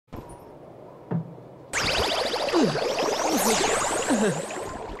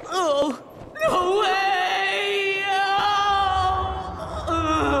Oh, no way!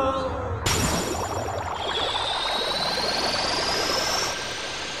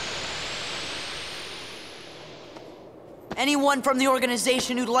 Anyone from the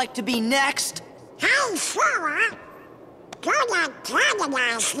organization who'd like to be next? Hey, Sarah! Gonna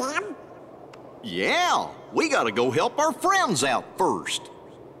canonize him? Yeah, we gotta go help our friends out first.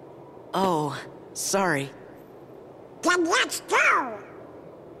 Oh, sorry. Then let's go!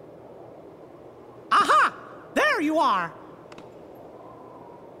 Aha! There you are!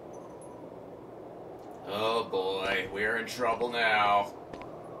 Oh boy, we're in trouble now.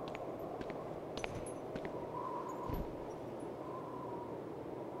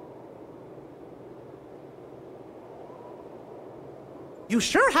 You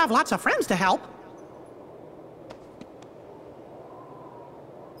sure have lots of friends to help.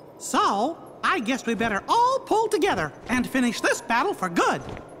 So, I guess we better all pull together and finish this battle for good.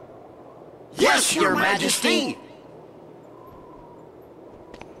 Yes, Your Majesty!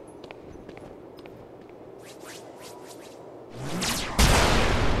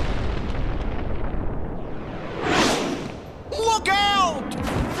 Look out!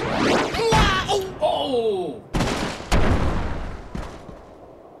 Oh!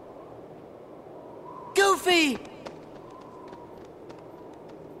 Goofy!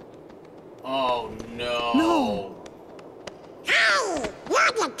 Oh no. No. Hey!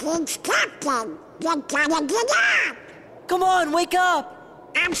 You're the king's captain! You gotta get up! Come on, wake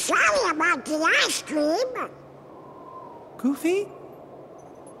up! I'm sorry about the ice cream. Goofy?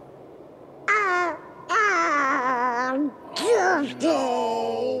 Goofy!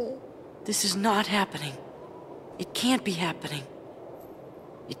 This is not happening. It can't be happening.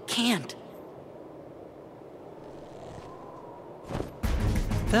 It can't.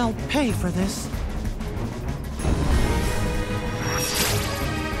 They'll pay for this.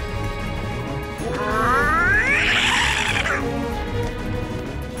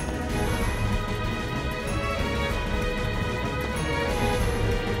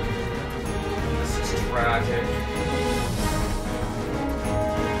 This is tragic.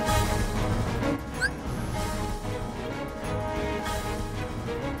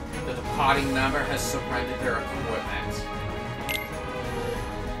 The departing member has surrendered their equipment.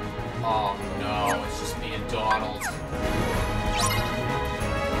 Oh no, it's just me and Donald.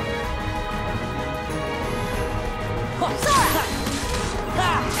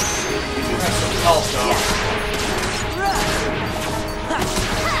 We do have some help though.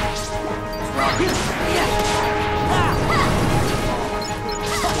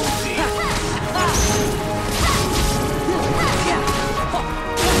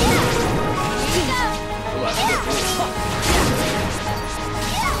 What's wrong with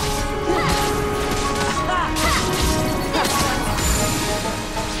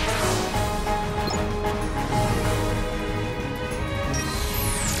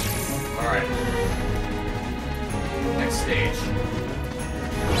Alright. Next stage.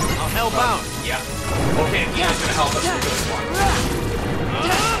 I'll help out. Yeah. Okay, Ian's gonna help us with this one.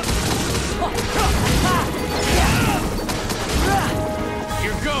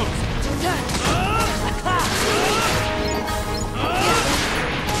 Here goes.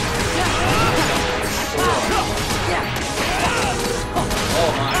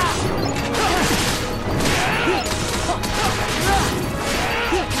 Oh my.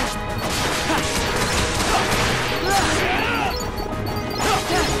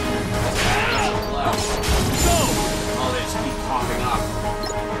 Oh, they just keep popping up.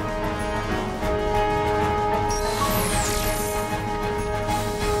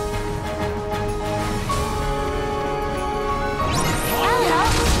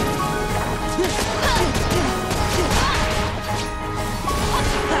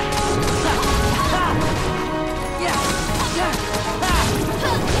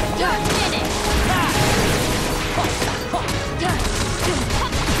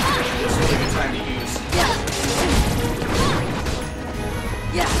 This is a good time to use.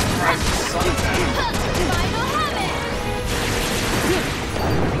 Christ, the sun attack.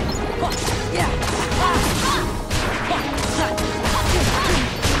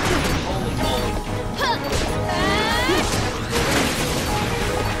 Holy moly.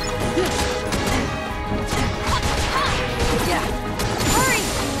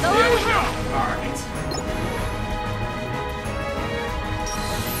 There we go. Alright.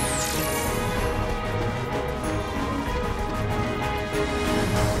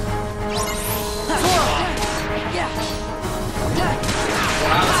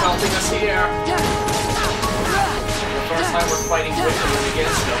 Wow, it's helping us here. The first time we're fighting with them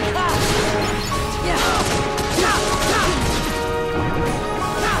against them.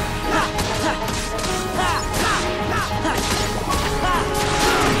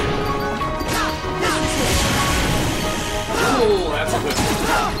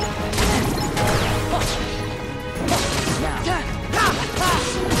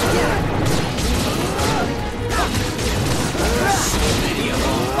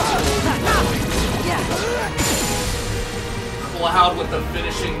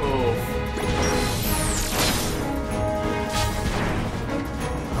 finishing move.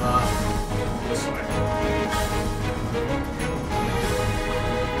 This way.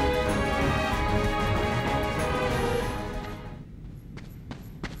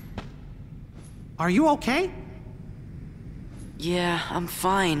 Are you okay? Yeah, I'm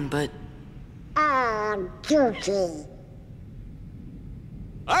fine, but Oh, Goofy.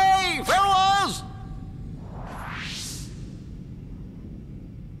 Hey, fellas!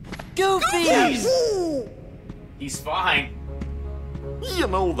 Goofy! Goofy! He's fine. You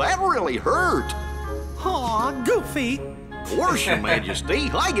know, that really hurt. Aw, Goofy. Of course, Your Majesty,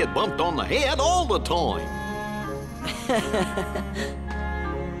 I get bumped on the head all the time.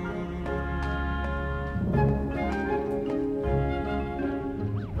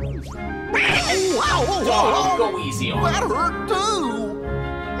 Oh, go easy on That him. hurt too.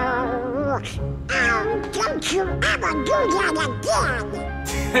 Don't you ever do that again!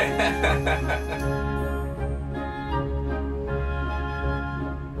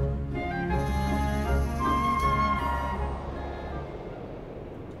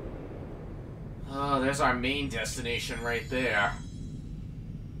 Oh, there's our main destination right there.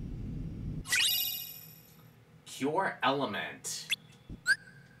 Cure element.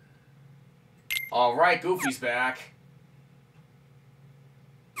 Alright, Goofy's back.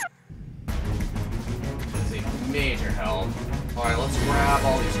 This is a major help. Alright, let's grab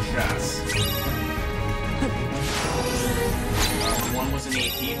all these chests. One was an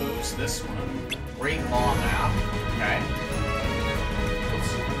AP boost, this one. Great Law map. Okay.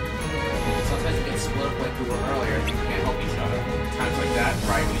 Oops. Sometimes we get split up like we were earlier if you can't help each other. Times like that,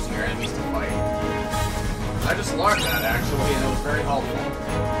 try using your enemies to fight. I just learned that actually, and it was very helpful.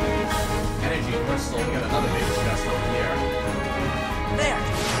 Energy crystal, we got another big chest over here. there!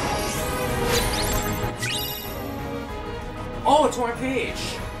 Oh, it's on our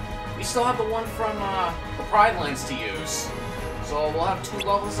page! We still have the one from the Pride Lands to use. So we'll have 2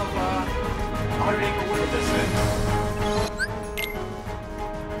 levels of 100 Acre Wood visit.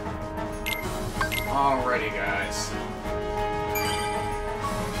 Alrighty, guys.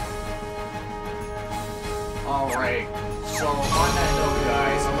 Alright, so on that note,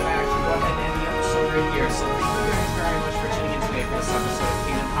 guys, I'm gonna actually go ahead and end the episode right here. So thank you guys very much for tuning in today for this episode of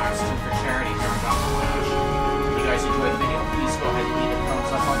Kingdom Hearts 2 for charity here on Gotham Lounge. If you guys enjoyed the video, please go ahead and leave a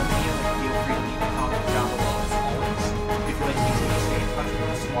thumbs up on the video and feel free to leave a comment down below as always. If you'd like to continue to stay in touch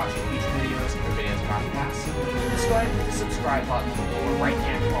with us, watching future videos and videos in our past, just go ahead and hit the subscribe button in the lower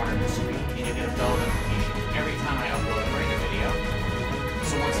right-hand corner of the screen, and you'll get a bell notification every time I upload a brand new video.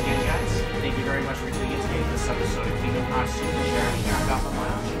 So once again, guys, thank you very much for tuning in today for this episode of Kingdom Hearts 2 for charity here on Gotham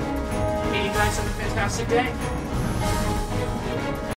Lounge. And you guys have a fantastic day.